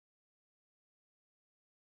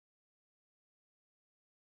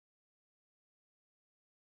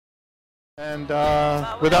And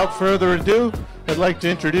without further ado, I'd like to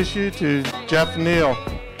introduce you to Jeff and Neal.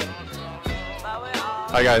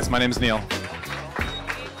 Hi guys, my name is Neal.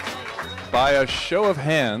 By a show of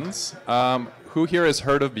hands, who here has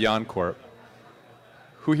heard of BeyondCorp?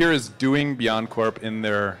 Who here is doing BeyondCorp in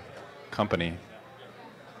their company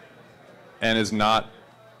and is not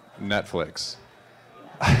Netflix?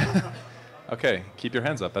 Okay, keep your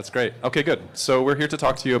hands up, that's great. Okay, good. So we're here to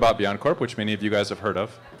talk to you about BeyondCorp, which many of you guys have heard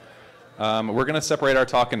of. We're going to separate our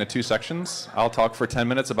talk into two sections. I'll talk for 10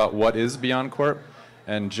 minutes about what is BeyondCorp,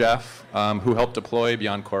 and Jeff, who helped deploy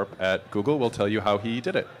BeyondCorp at Google, will tell you how he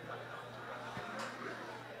did it.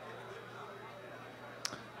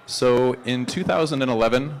 So in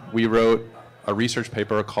 2011, we wrote a research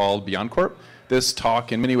paper called BeyondCorp. This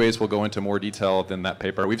talk, in many ways, will go into more detail than that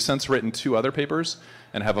paper. We've since written 2 other papers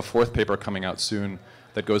and have a 4th paper coming out soon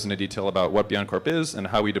that goes into detail about what BeyondCorp is and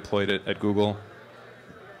how we deployed it at Google.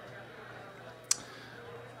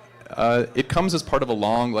 It comes as part of a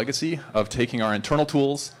long legacy of taking our internal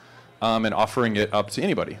tools and offering it up to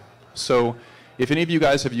anybody. So if any of you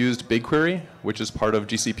guys have used BigQuery, which is part of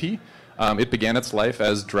GCP, it began its life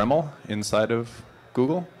as Dremel inside of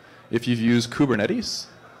Google. If you've used Kubernetes,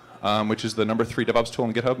 which is the #3 DevOps tool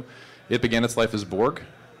on GitHub, it began its life as Borg.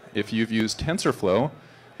 If you've used TensorFlow,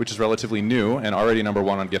 which is relatively new and already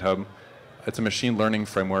 #1 on GitHub, it's a machine learning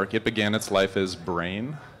framework. It began its life as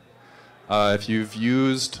Brain. If you've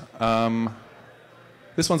used,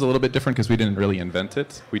 this one's a little bit different because we didn't really invent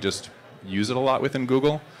it. We just use it a lot within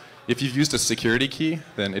Google. If you've used a security key,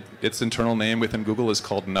 then its internal name within Google is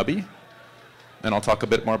called Nubby. And I'll talk a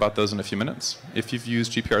bit more about those in a few minutes. If you've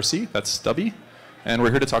used GPRC, that's Stubby. And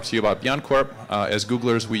we're here to talk to you about BeyondCorp. As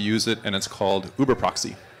Googlers, we use it, and it's called Uber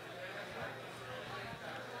Proxy.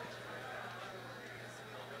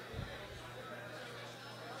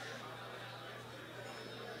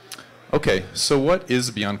 Okay, so what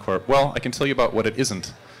is BeyondCorp? Well, I can tell you about what it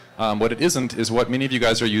isn't. What it isn't is what many of you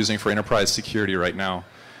guys are using for enterprise security right now,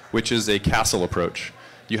 which is a castle approach.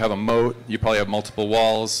 You have a moat, you probably have multiple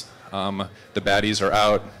walls, the baddies are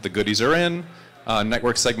out, the goodies are in,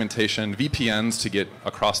 network segmentation, VPNs to get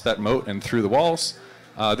across that moat and through the walls.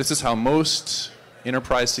 This is how most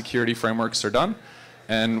enterprise security frameworks are done,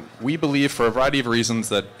 and we believe for a variety of reasons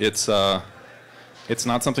that it's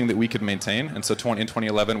not something that we could maintain, and so in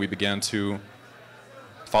 2011 we began to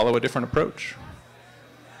follow a different approach.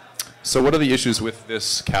 So what are the issues with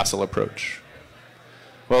this castle approach?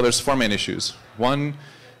 Well, there's 4 main issues. One,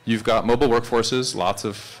 you've got mobile workforces, lots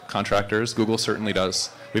of contractors. Google certainly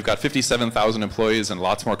does. We've got 57,000 employees and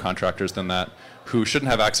lots more contractors than that who shouldn't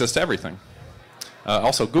have access to everything.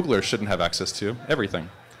 Also, Googlers shouldn't have access to everything.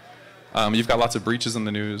 You've got lots of breaches in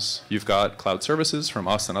the news. You've got cloud services from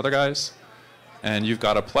us and other guys. And you've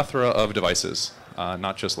got a plethora of devices,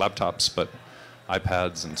 not just laptops, but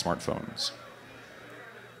iPads and smartphones.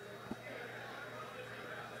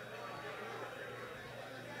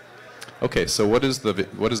 Okay, so what is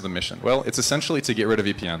the mission? Well, it's essentially to get rid of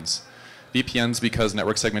VPNs. VPNs because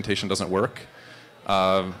network segmentation doesn't work.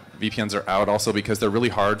 VPNs are out also because they're really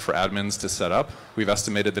hard for admins to set up. We've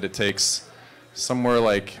estimated that it takes somewhere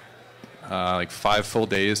like 5 full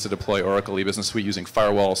days to deploy Oracle eBusiness Suite using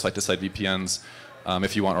firewalls, site-to-site VPNs,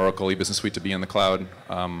 if you want Oracle eBusiness Suite to be in the cloud.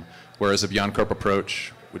 Whereas a BeyondCorp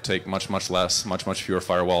approach would take much, much less, much, much fewer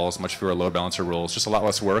firewalls, much fewer load balancer rules, just a lot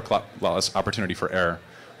less work, a lot less opportunity for error.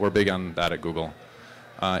 We're big on that at Google.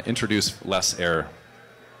 Introduce less error.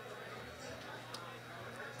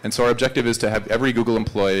 And so our objective is to have every Google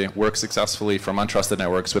employee work successfully from untrusted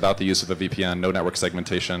networks without the use of a VPN, no network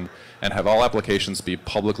segmentation, and have all applications be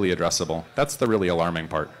publicly addressable. That's the really alarming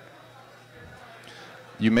part.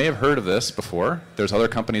 You may have heard of this before. There's other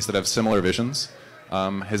companies that have similar visions.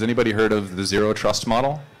 Has anybody heard of the zero trust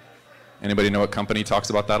model? Anybody know what company talks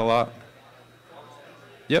about that a lot?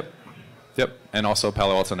 Yep. Yep. And also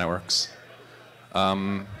Palo Alto Networks.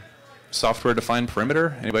 Software-defined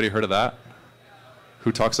perimeter. Anybody heard of that?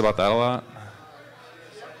 Who talks about that a lot?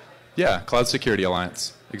 Yeah, Cloud Security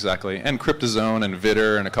Alliance, exactly. And Cryptozone and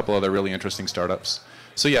Vidder and a couple other really interesting startups.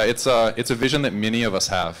 So yeah, it's a vision that many of us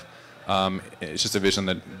have. It's just a vision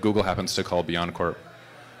that Google happens to call BeyondCorp.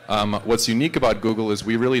 What's unique about Google is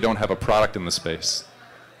we really don't have a product in the space.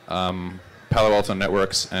 Palo Alto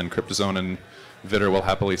Networks and Cryptozone and Vidder will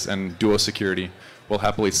happily, and Duo Security will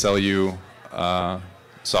happily sell you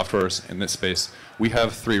softwares in this space. We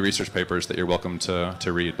have 3 research papers that you're welcome to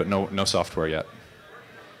read, but no software yet.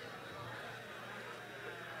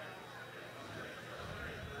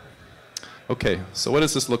 Okay, so what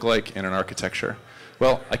does this look like in an architecture?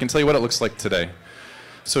 Well, I can tell you what it looks like today.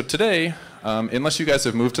 So today, Unless you guys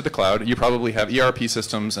have moved to the cloud, you probably have ERP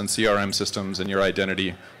systems and CRM systems and your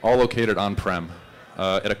identity all located on-prem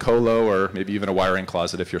at a colo or maybe even a wiring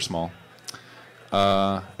closet if you're small.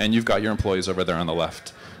 And you've got your employees over there on the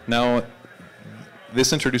left. Now,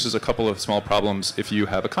 this introduces a couple of small problems if you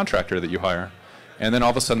have a contractor that you hire. And then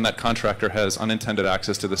all of a sudden that contractor has unintended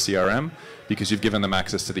access to the CRM because you've given them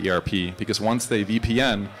access to the ERP. Because once they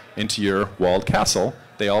VPN into your walled castle,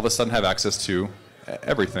 they all of a sudden have access to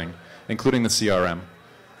everything, including the CRM,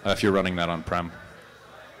 if you're running that on-prem.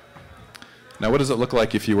 Now what does it look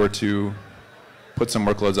like if you were to put some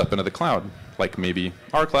workloads up into the cloud, like maybe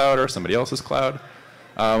our cloud or somebody else's cloud?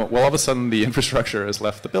 Well, all of a sudden the infrastructure has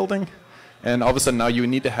left the building, and all of a sudden now you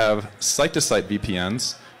need to have site-to-site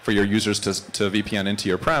VPNs for your users to VPN into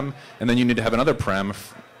your prem, and then you need to have another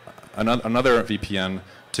another VPN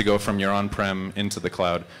to go from your on-prem into the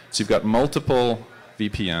cloud. So you've got multiple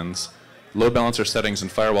VPNs, load balancer settings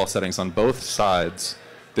and firewall settings on both sides.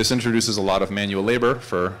 This introduces a lot of manual labor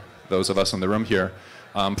for those of us in the room here.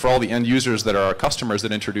 For all the end users that are our customers,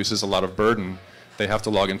 it introduces a lot of burden. They have to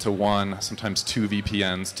log into one, sometimes two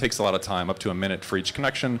VPNs. It takes a lot of time, up to a minute for each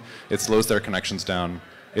connection. It slows their connections down.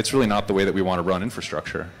 It's really not the way that we want to run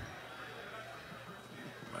infrastructure.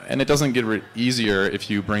 And it doesn't get easier if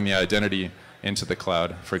you bring the identity into the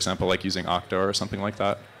cloud, for example, like using Okta or something like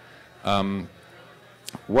that.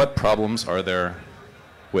 What problems are there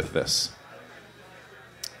with this?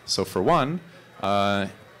 So for one, now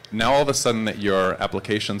all of a sudden that your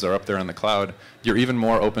applications are up there in the cloud, you're even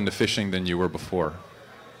more open to phishing than you were before.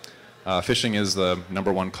 Phishing is the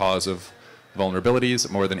 #1 cause of vulnerabilities.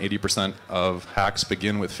 More than 80% of hacks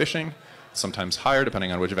begin with phishing, sometimes higher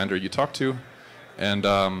depending on which vendor you talk to. And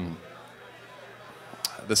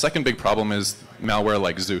the second big problem is malware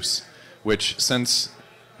like Zeus, which since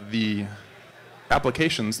the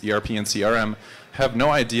applications, ERP and CRM, have no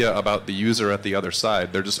idea about the user at the other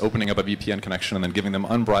side. They're just opening up a VPN connection and then giving them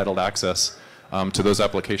unbridled access to those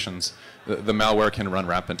applications. The malware can run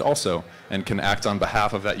rampant also and can act on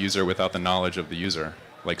behalf of that user without the knowledge of the user,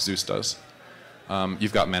 like Zeus does.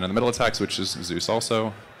 You've got man-in-the-middle attacks, which is Zeus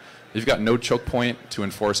also. You've got no choke point to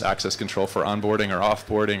enforce access control for onboarding or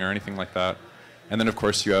offboarding or anything like that. And then, of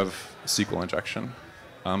course, you have SQL injection.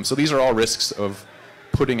 So these are all risks of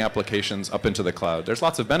putting applications up into the cloud. There's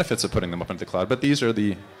lots of benefits of putting them up into the cloud, but these are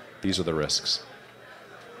the risks.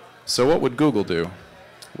 So what would Google do?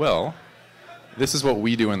 Well, this is what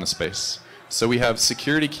we do in the space. So we have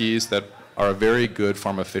security keys that are a very good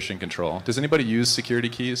form of phishing control. Does anybody use security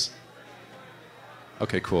keys?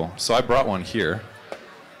 Okay, cool. So I brought one here.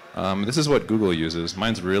 This is what Google uses.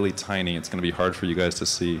 Mine's really tiny. It's going to be hard for you guys to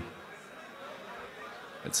see.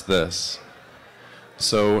 It's this.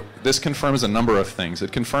 So this confirms a number of things.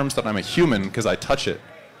 It confirms that I'm a human because I touch it.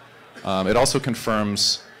 It also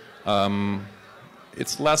confirms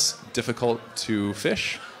it's less difficult to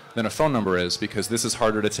phish than a phone number is because this is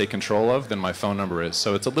harder to take control of than my phone number is.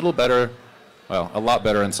 So it's a little better, well, a lot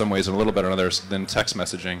better in some ways and a little better in others than text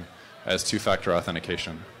messaging as two-factor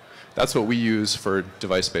authentication. That's what we use for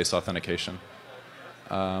device-based authentication.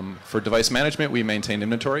 For device management, we maintain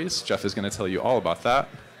inventories. Jeff is going to tell you all about that.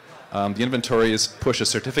 The inventories push a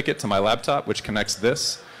certificate to my laptop, which connects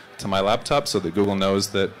this to my laptop so that Google knows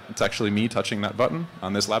that it's actually me touching that button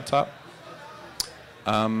on this laptop.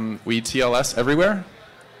 We TLS everywhere.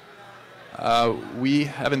 We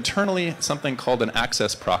have internally something called an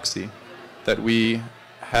access proxy that we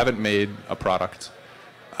haven't made a product.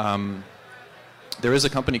 There is a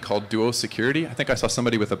company called Duo Security. I think I saw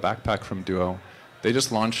somebody with a backpack from Duo. They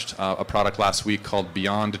just launched a product last week called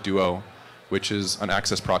Beyond Duo, which is an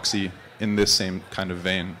access proxy in this same kind of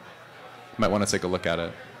vein. You might want to take a look at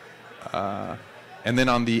it. And then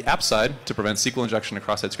on the app side, to prevent SQL injection and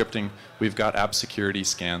cross-site scripting, we've got app security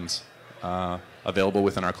scans available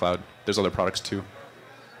within our cloud. There's other products too.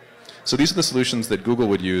 So these are the solutions that Google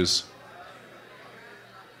would use.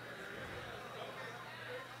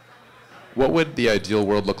 What would the ideal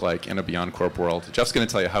world look like in a BeyondCorp world? Jeff's going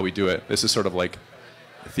to tell you how we do it. This is sort of like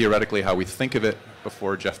theoretically how we think of it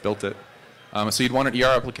before Jeff built it. So you'd want an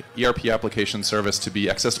ERP application service to be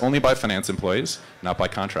accessed only by finance employees, not by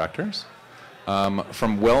contractors,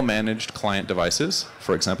 from well-managed client devices.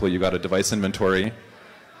 For example, you've got a device inventory,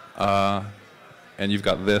 and you've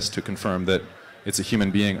got this to confirm that it's a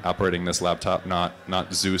human being operating this laptop, not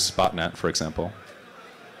Zeus botnet, for example.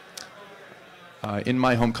 In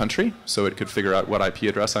my home country, so it could figure out what IP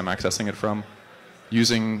address I'm accessing it from,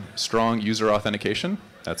 using strong user authentication,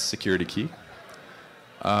 that's security key,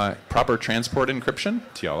 proper transport encryption,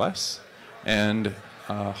 TLS, and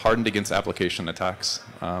hardened against application attacks,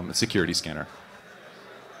 security scanner.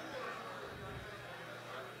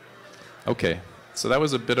 Okay, so that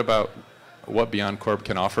was a bit about what BeyondCorp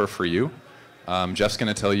can offer for you. Jeff's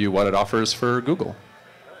going to tell you what it offers for Google.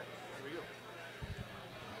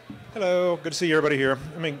 Hello, good to see everybody here.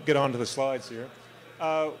 Let me get on to the slides here.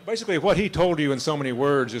 Basically, what he told you in so many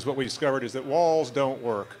words is what we discovered is that walls don't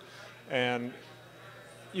work. And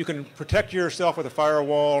you can protect yourself with a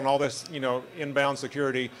firewall and all this, inbound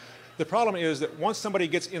security. The problem is that once somebody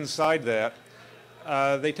gets inside that,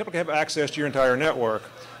 they typically have access to your entire network.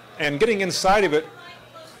 And getting inside of it,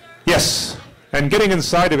 yes, and getting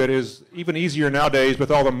inside of it is even easier nowadays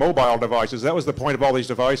with all the mobile devices. That was the point of all these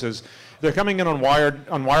devices. They're coming in on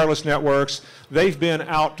wireless networks. They've been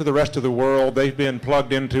out to the rest of the world. They've been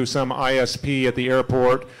plugged into some ISP at the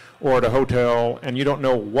airport or at a hotel, and you don't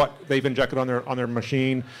know what they've injected on their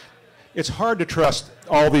machine. It's hard to trust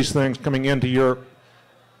all these things coming into your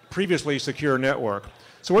previously secure network.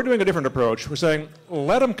 So we're doing a different approach. We're saying,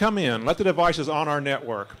 let them come in, let the devices on our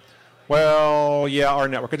network. Well, yeah, our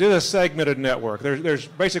network. It is a segmented network. There's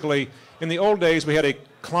basically, in the old days, we had a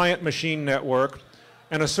client machine network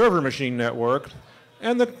and a server machine network.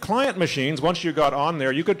 And the client machines, once you got on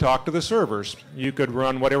there, you could talk to the servers. You could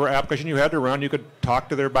run whatever application you had to run. You could talk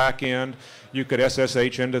to their back end. You could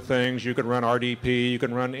SSH into things. You could run RDP. You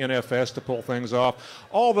could run NFS to pull things off.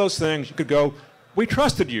 All those things, you could go, we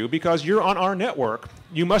trusted you because you're on our network.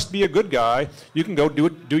 You must be a good guy. You can go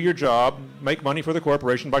do your job, make money for the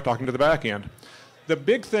corporation by talking to the back end. The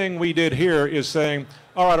big thing we did here is saying,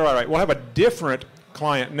 all right, we'll have a different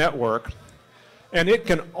client network, and it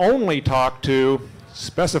can only talk to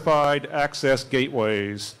specified access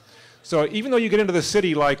gateways. So even though you get into the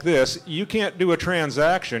city like this, you can't do a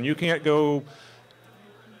transaction. You can't go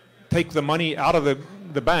take the money out of the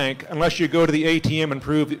bank unless you go to the ATM and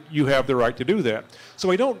prove that you have the right to do that. So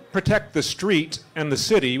we don't protect the street and the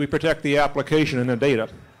city, we protect the application and the data.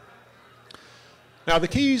 Now the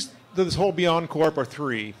keys to this whole BeyondCorp are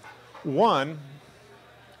three. One,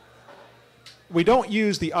 we don't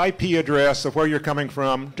use the IP address of where you're coming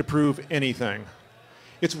from to prove anything.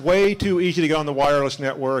 It's way too easy to get on the wireless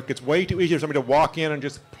network. It's way too easy for somebody to walk in and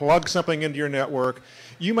just plug something into your network.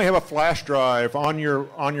 You may have a flash drive on your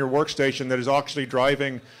workstation that is actually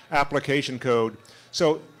driving application code.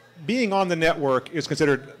 So being on the network is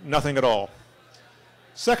considered nothing at all.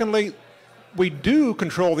 Secondly, we do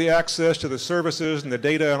control the access to the services and the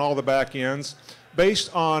data and all the back ends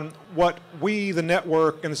based on what we, the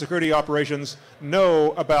network and the security operations,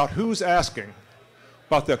 know about who's asking.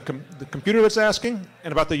 About the computer that's asking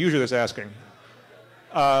and about the user that's asking.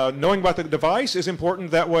 Knowing about the device is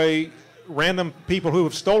important. That way, random people who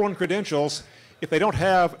have stolen credentials, if they don't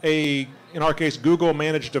have a, in our case, Google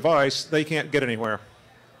managed device, they can't get anywhere.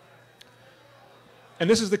 And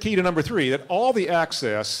this is the key to number three, that all the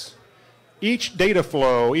access, each data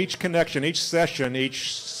flow, each connection, each session,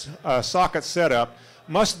 each socket setup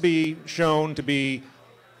must be shown to be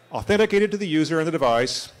authenticated to the user and the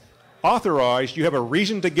device, authorized, you have a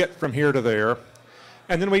reason to get from here to there,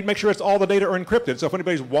 and then we make sure all the data are encrypted. So if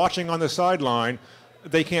anybody's watching on the sideline,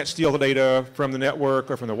 they can't steal the data from the network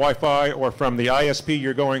or from the Wi-Fi or from the ISP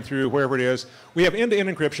you're going through, wherever it is. We have end-to-end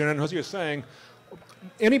encryption, and as he was saying,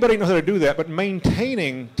 anybody knows how to do that, but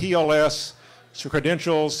maintaining TLS,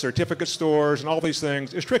 credentials, certificate stores, and all these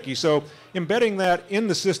things is tricky. So embedding that in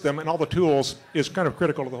the system and all the tools is kind of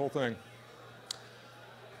critical to the whole thing.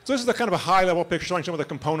 So this is the kind of a high-level picture showing some of the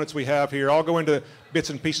components we have here. I'll go into bits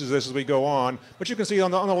and pieces of this as we go on. But you can see on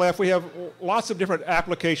the left we have lots of different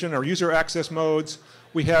application or user access modes.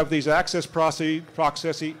 We have these access proxy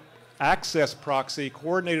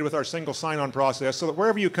coordinated with our single sign-on process so that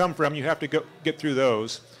wherever you come from, you have to get through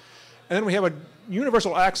those. And then we have a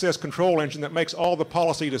universal access control engine that makes all the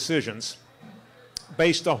policy decisions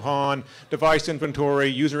based upon device inventory,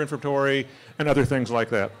 user inventory, and other things like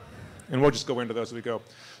that. And we'll just go into those as we go.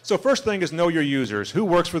 So first thing is know your users. Who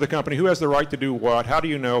works for the company? Who has the right to do what? How do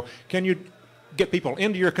you know? Can you get people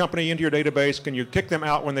into your company, into your database? Can you kick them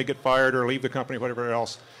out when they get fired or leave the company, whatever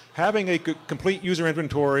else? Having a complete user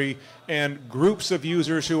inventory and groups of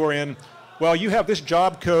users who are in, well, you have this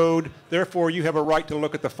job code, therefore you have a right to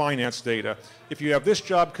look at the finance data. If you have this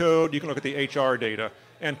job code, you can look at the HR data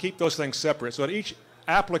and keep those things separate so that each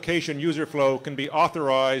application user flow can be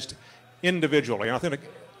authorized individually. And I think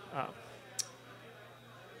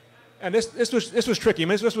and this was tricky. I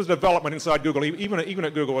mean, this was development inside Google. Even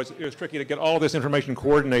at Google, it was tricky to get all this information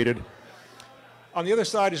coordinated. On the other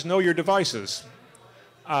side is know your devices.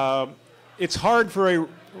 It's hard for a,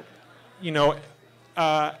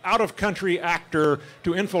 out-of-country actor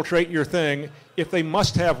to infiltrate your thing if they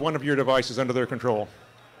must have one of your devices under their control.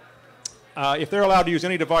 If they're allowed to use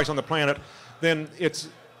any device on the planet, then it's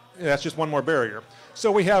that's just one more barrier.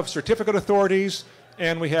 So we have certificate authorities,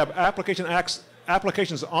 and we have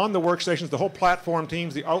applications on the workstations. The whole platform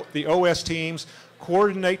teams, the OS teams,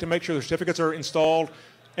 coordinate to make sure the certificates are installed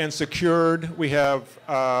and secured. We have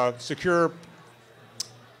secure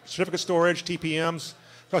certificate storage, TPMs,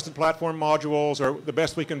 trusted platform modules are the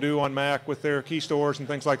best we can do on Mac with their key stores and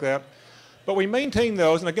things like that. But we maintain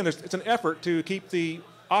those, and again, it's an effort to keep the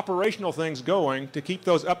operational things going, to keep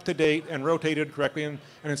those up to date and rotated correctly and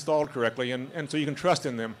installed correctly, and so you can trust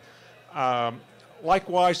in them.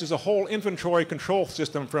 Likewise, there's a whole inventory control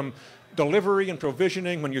system from delivery and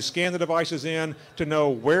provisioning when you scan the devices in to know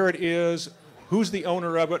where it is, who's the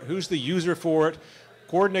owner of it, who's the user for it,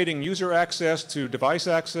 coordinating user access to device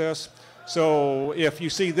access. So if you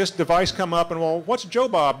see this device come up and, well, what's Joe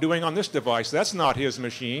Bob doing on this device? That's not his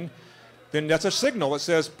machine. Then that's a signal that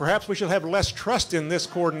says perhaps we should have less trust in this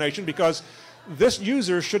coordination because this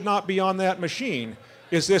user should not be on that machine.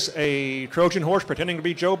 Is this a Trojan horse pretending to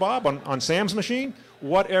be Joe Bob on Sam's machine?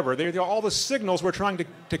 Whatever. They're all the signals we're trying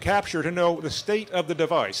to capture to know the state of the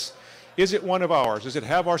device. Is it one of ours? Does it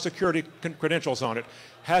have our security credentials on it?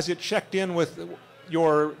 Has it checked in with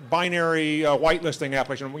your binary whitelisting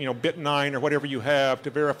application, bit9 or whatever you have to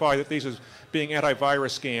verify that these is being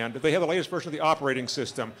antivirus scanned? Do they have the latest version of the operating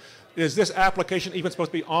system? Is this application even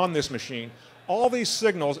supposed to be on this machine? All these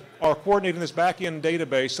signals are coordinated in this back-end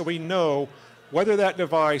database so we know whether that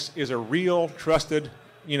device is a real, trusted,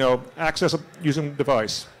 access using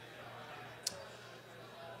device.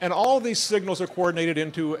 And all of these signals are coordinated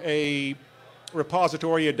into a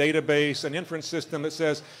repository, a database, an inference system that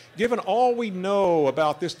says, given all we know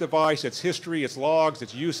about this device, its history, its logs,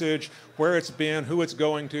 its usage, where it's been, who it's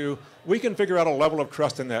going to, we can figure out a level of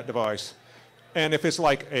trust in that device. And if it's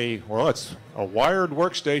like it's a wired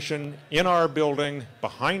workstation in our building,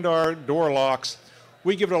 behind our door locks,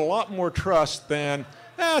 we give it a lot more trust than,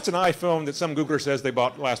 it's an iPhone that some Googler says they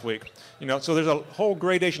bought last week. So there's a whole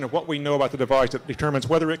gradation of what we know about the device that determines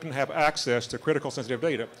whether it can have access to critical sensitive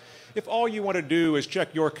data. If all you want to do is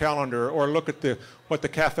check your calendar or look at what the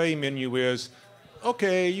cafe menu is,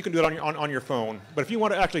 okay, you can do it on your phone. But if you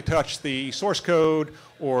want to actually touch the source code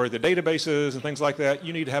or the databases and things like that,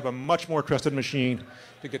 you need to have a much more trusted machine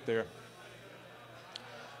to get there.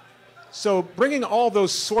 So bringing all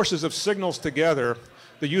those sources of signals together,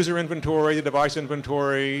 the user inventory, the device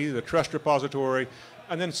inventory, the trust repository,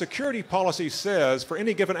 and then security policy says for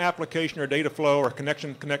any given application or data flow or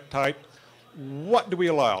connect type, what do we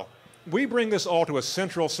allow? We bring this all to a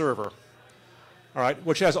central server, all right,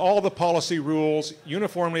 which has all the policy rules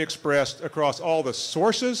uniformly expressed across all the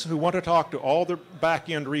sources who want to talk to all the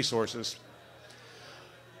back-end resources.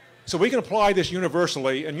 So we can apply this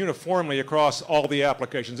universally and uniformly across all the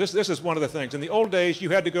applications. This is one of the things. In the old days, you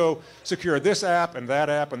had to go secure this app and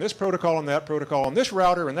this protocol and that protocol and this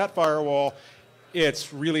router and that firewall.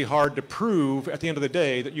 It's really hard to prove at the end of the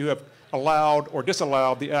day that you have allowed or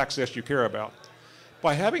disallowed the access you care about.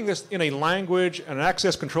 By having this in a language, an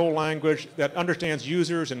access control language that understands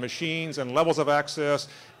users and machines and levels of access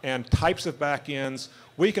and types of backends,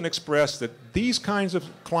 we can express that these kinds of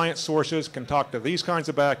client sources can talk to these kinds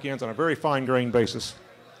of backends on a very fine-grained basis.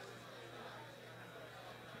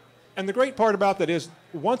 And the great part about that is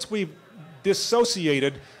once we've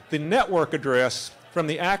dissociated the network address from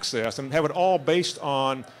the access and have it all based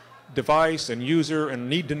on device and user and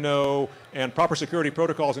need to know and proper security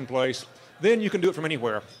protocols in place, then you can do it from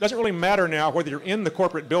anywhere. It doesn't really matter now whether you're in the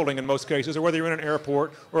corporate building in most cases or whether you're in an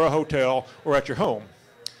airport or a hotel or at your home.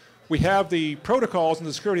 We have the protocols and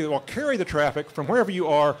the security that will carry the traffic from wherever you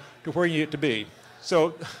are to where you need it to be.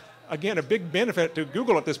 So again, a big benefit to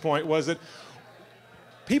Google at this point was that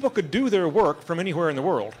people could do their work from anywhere in the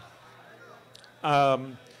world.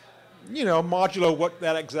 Modulo what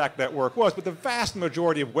that work was, but the vast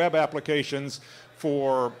majority of web applications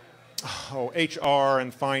for HR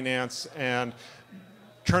and finance and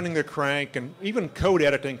turning the crank and even code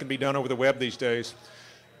editing can be done over the web these days.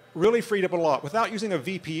 Really freed up a lot without using a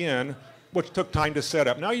VPN, which took time to set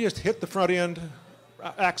up. Now you just hit the front end,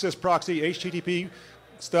 access proxy, HTTP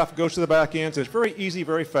stuff goes to the back end. So it's very easy,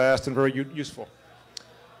 very fast, and very useful.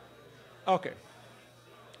 Okay.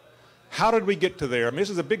 How did we get to there? I mean, this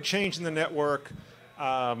is a big change in the network.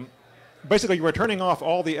 Basically, we're turning off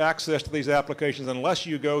all the access to these applications unless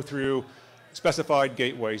you go through specified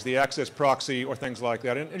gateways, the access proxy or things like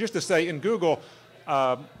that. And just to say, in Google,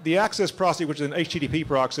 the access proxy, which is an HTTP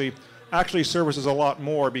proxy, actually services a lot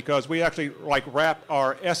more because we actually wrap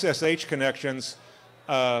our SSH connections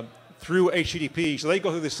through HTTP, so they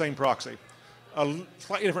go through the same proxy. A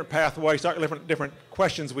slightly different pathway, slightly different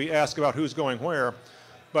questions we ask about who's going where,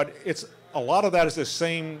 but it's a lot of that is the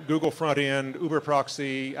same Google front end, Uber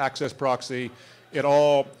proxy, Access proxy. It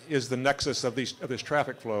all is the nexus of these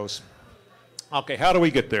traffic flows. Okay, how do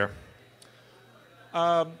we get there?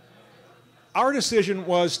 Our decision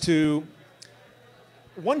was to,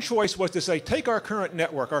 one choice was to say, take our current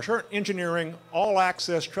network, our current engineering, all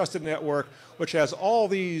access, trusted network, which has all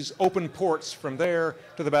these open ports from there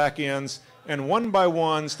to the back ends, and one by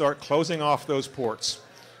one start closing off those ports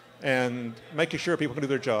and making sure people can do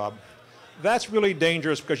their job. That's really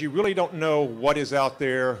dangerous because you really don't know what is out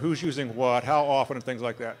there, who's using what, how often, and things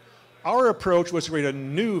like that. Our approach was to create a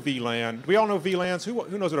new VLAN. Do we all know VLANs?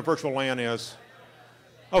 Who knows what a virtual LAN is?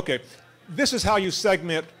 Okay, this is how you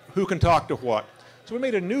segment who can talk to what. So we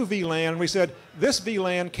made a new VLAN, and we said, this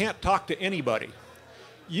VLAN can't talk to anybody.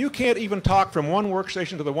 You can't even talk from one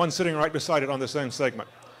workstation to the one sitting right beside it on the same segment.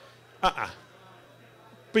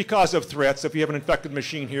 Because of threats. If you have an infected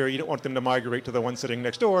machine here, you don't want them to migrate to the one sitting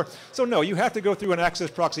next door. So no, you have to go through an access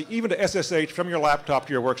proxy, even to SSH, from your laptop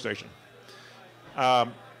to your workstation.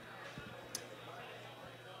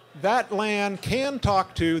 That LAN can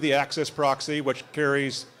talk to the access proxy, which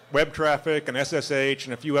carries web traffic and SSH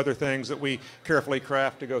and a few other things that we carefully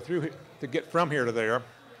craft to go through to get from here to there.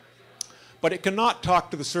 But it cannot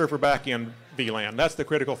talk to the server backend VLAN. That's the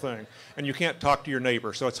critical thing. And you can't talk to your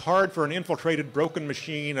neighbor. So it's hard for an infiltrated, broken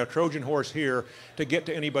machine, a Trojan horse here, to get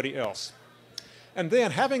to anybody else. And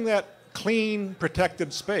then having that clean,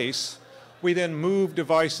 protected space, we then move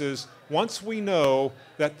devices once we know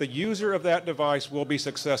that the user of that device will be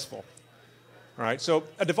successful. All right, so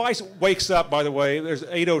a device wakes up, by the way, there's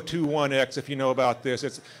 8021X if you know about this.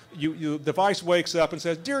 It's, the device wakes up and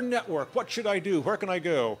says, dear network, what should I do? Where can I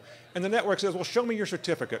go? And the network says, well, show me your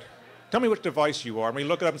certificate. Tell me which device you are. And we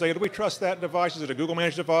look it up and say, do we trust that device? Is it a Google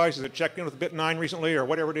managed device? Is it checked in with Bit9 recently or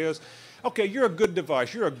whatever it is? Okay, you're a good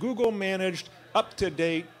device. You're a Google managed,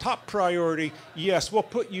 up-to-date, top priority. Yes, we'll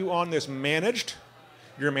put you on this managed.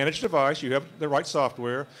 You're a managed device. You have the right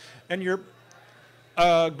software. And you're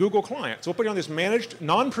Google client. So we'll put you on this managed,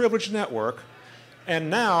 non-privileged network. And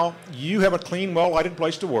now you have a clean, well-lighted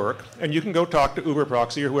place to work. And you can go talk to Uber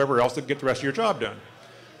proxy or whoever else to get the rest of your job done.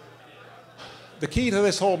 The key to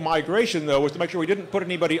this whole migration, though, was to make sure we didn't put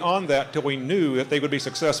anybody on that until we knew that they would be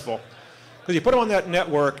successful. Because you put them on that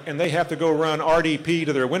network and they have to go run RDP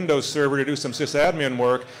to their Windows server to do some sysadmin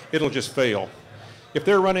work, it'll just fail. If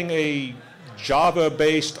they're running a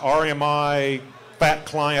Java-based RMI fat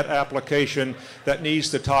client application that needs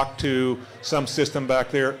to talk to some system back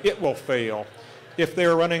there, it will fail. If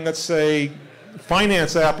they're running, let's say,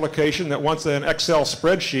 finance application that wants an Excel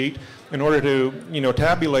spreadsheet in order to,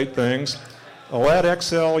 tabulate things, well, that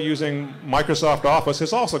Excel using Microsoft Office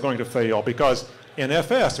is also going to fail because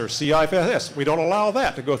NFS or CIFS, we don't allow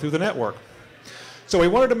that to go through the network. So we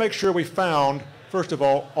wanted to make sure we found, first of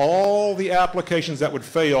all the applications that would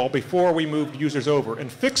fail before we moved users over and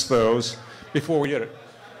fix those before we did it.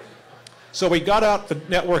 So we got out the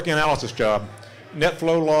network analysis job, net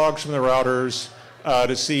flow logs from the routers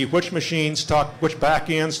to see which machines which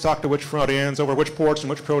backends talk to which front ends over which ports and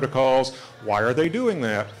which protocols. Why are they doing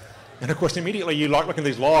that? And of course, immediately you look at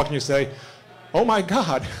these logs and you say, oh my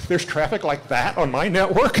God, there's traffic like that on my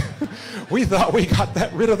network? We thought we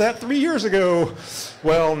got rid of that 3 years ago.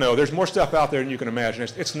 Well, no, there's more stuff out there than you can imagine.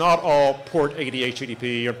 It's not all port 80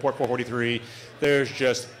 HTTP or port 443. There's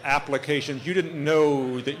just applications. You didn't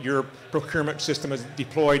know that your procurement system has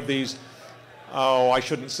deployed these, I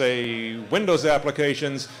shouldn't say Windows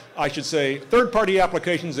applications. I should say third-party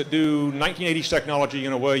applications that do 1980s technology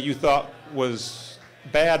in a way you thought was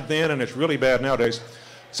bad then, and it's really bad nowadays.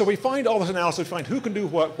 So we find all this analysis, find who can do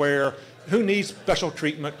what, where, who needs special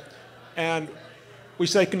treatment, and we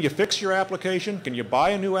say, can you fix your application? Can you buy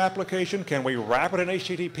a new application? Can we wrap it in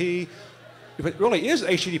HTTP? If it really is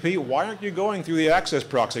HTTP, why aren't you going through the access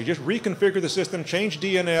proxy? Just reconfigure the system, change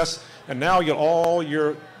DNS, and now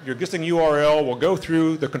your existing URL will go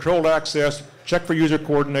through the controlled access, check for user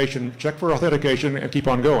coordination, check for authentication, and keep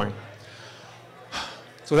on going.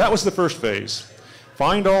 So that was the first phase.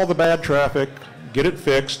 Find all the bad traffic, get it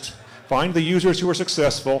fixed, find the users who are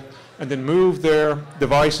successful, and then move their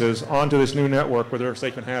devices onto this new network where they're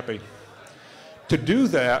safe and happy. To do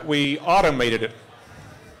that, we automated it.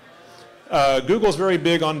 Google's very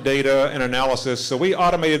big on data and analysis, so we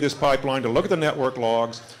automated this pipeline to look at the network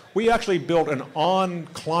logs. We actually built an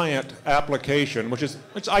on-client application,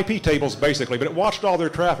 it's IP tables basically, but it watched all their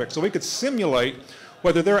traffic, so we could simulate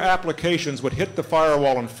whether their applications would hit the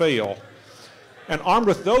firewall and fail. And armed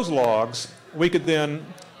with those logs, we could then,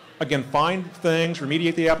 again, find things,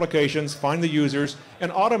 remediate the applications, find the users,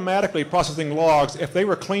 and automatically processing logs. If they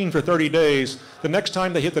were clean for 30 days, the next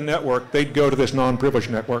time they hit the network, they'd go to this non-privileged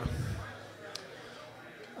network.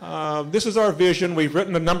 This is our vision. We've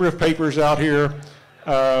written a number of papers out here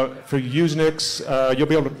for Usenix. You'll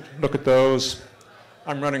be able to look at those.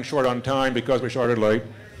 I'm running short on time because we started late.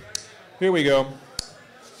 Here we go.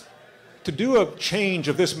 To do a change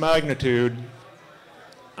of this magnitude,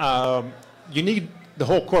 you need the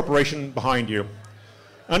whole corporation behind you.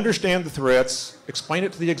 Understand the threats, explain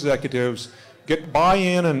it to the executives, get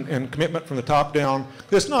buy-in and commitment from the top down.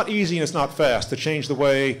 It's not easy and it's not fast to change the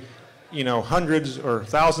way, hundreds or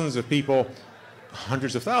thousands of people,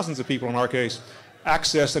 hundreds of thousands of people in our case,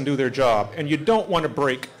 access and do their job. And you don't want to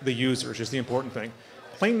break the users is the important thing.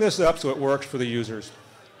 Clean this up so it works for the users.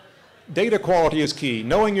 Data quality is key.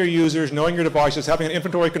 Knowing your users, knowing your devices, having an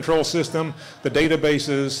inventory control system, the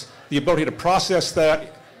databases, the ability to process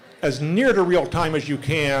that as near to real time as you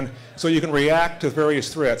can so you can react to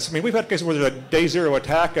various threats. I mean, we've had cases where there's a day zero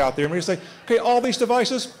attack out there and we just say, okay, all these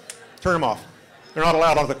devices, turn them off. They're not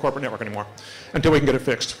allowed on the corporate network anymore until we can get it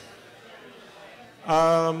fixed.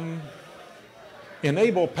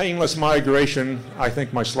 Enable painless migration. I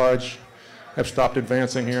think my slides have stopped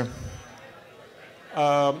advancing here.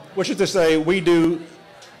 Which is to say, we do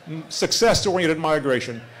success-oriented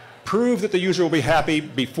migration. Prove that the user will be happy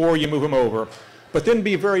before you move them over. But then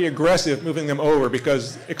be very aggressive moving them over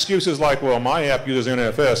because excuses like, well, my app uses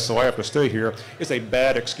NFS, so I have to stay here, is a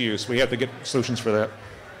bad excuse. We have to get solutions for that.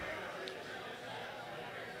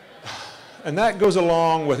 And that goes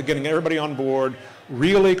along with getting everybody on board,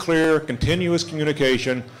 really clear, continuous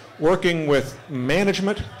communication, working with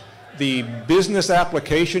management, the business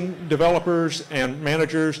application developers and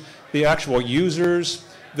managers, the actual users,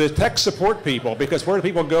 the tech support people, because where do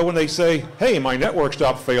people go when they say, hey, my network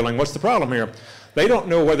stopped failing, what's the problem here? They don't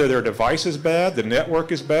know whether their device is bad, the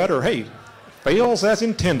network is bad, or hey, fails as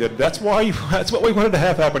intended. That's what we wanted to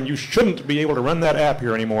have happen. You shouldn't be able to run that app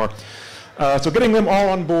here anymore. So getting them all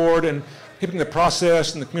on board and keeping the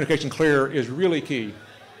process and the communication clear is really key.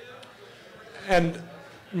 And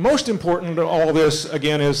most important to all this,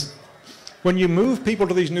 again, is when you move people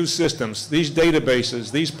to these new systems, these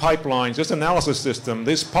databases, these pipelines, this analysis system,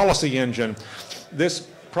 this policy engine, this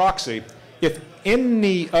proxy, if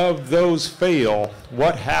any of those fail,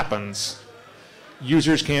 what happens?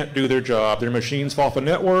 Users can't do their job. Their machines fall off the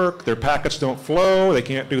network, their packets don't flow, they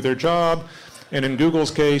can't do their job. And in Google's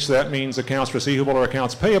case, that means accounts receivable or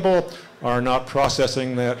accounts payable are not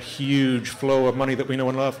processing that huge flow of money that we know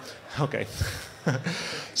and love. Okay.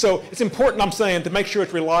 So it's important, I'm saying, to make sure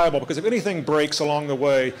it's reliable, because if anything breaks along the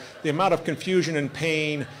way, the amount of confusion and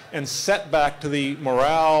pain and setback to the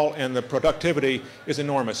morale and the productivity is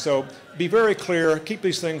enormous. So be very clear, keep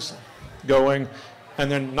these things going, and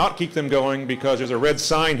then not keep them going because there's a red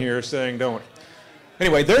sign here saying don't.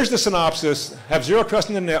 Anyway, there's the synopsis. Have zero trust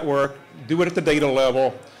in the network, do it at the data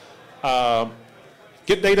level,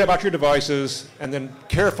 get data about your devices, and then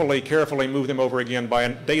carefully move them over again by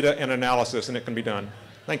data and analysis, and it can be done.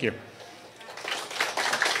 Thank you.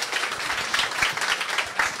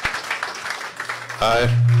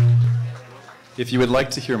 If you would like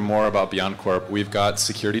to hear more about BeyondCorp, we've got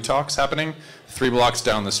security talks happening 3 blocks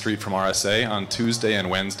down the street from RSA on Tuesday and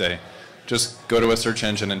Wednesday. Just go to a search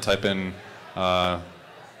engine and type in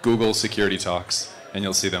Google security talks, and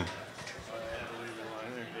you'll see them.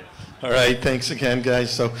 All right, thanks again, guys.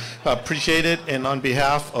 So appreciate it. And on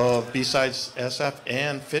behalf of BSidesSF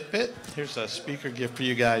and Fitbit, here's a speaker gift for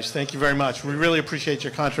you guys. Thank you very much. We really appreciate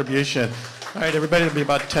your contribution. All right, everybody, it'll be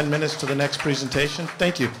about 10 minutes to the next presentation.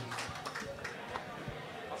 Thank you.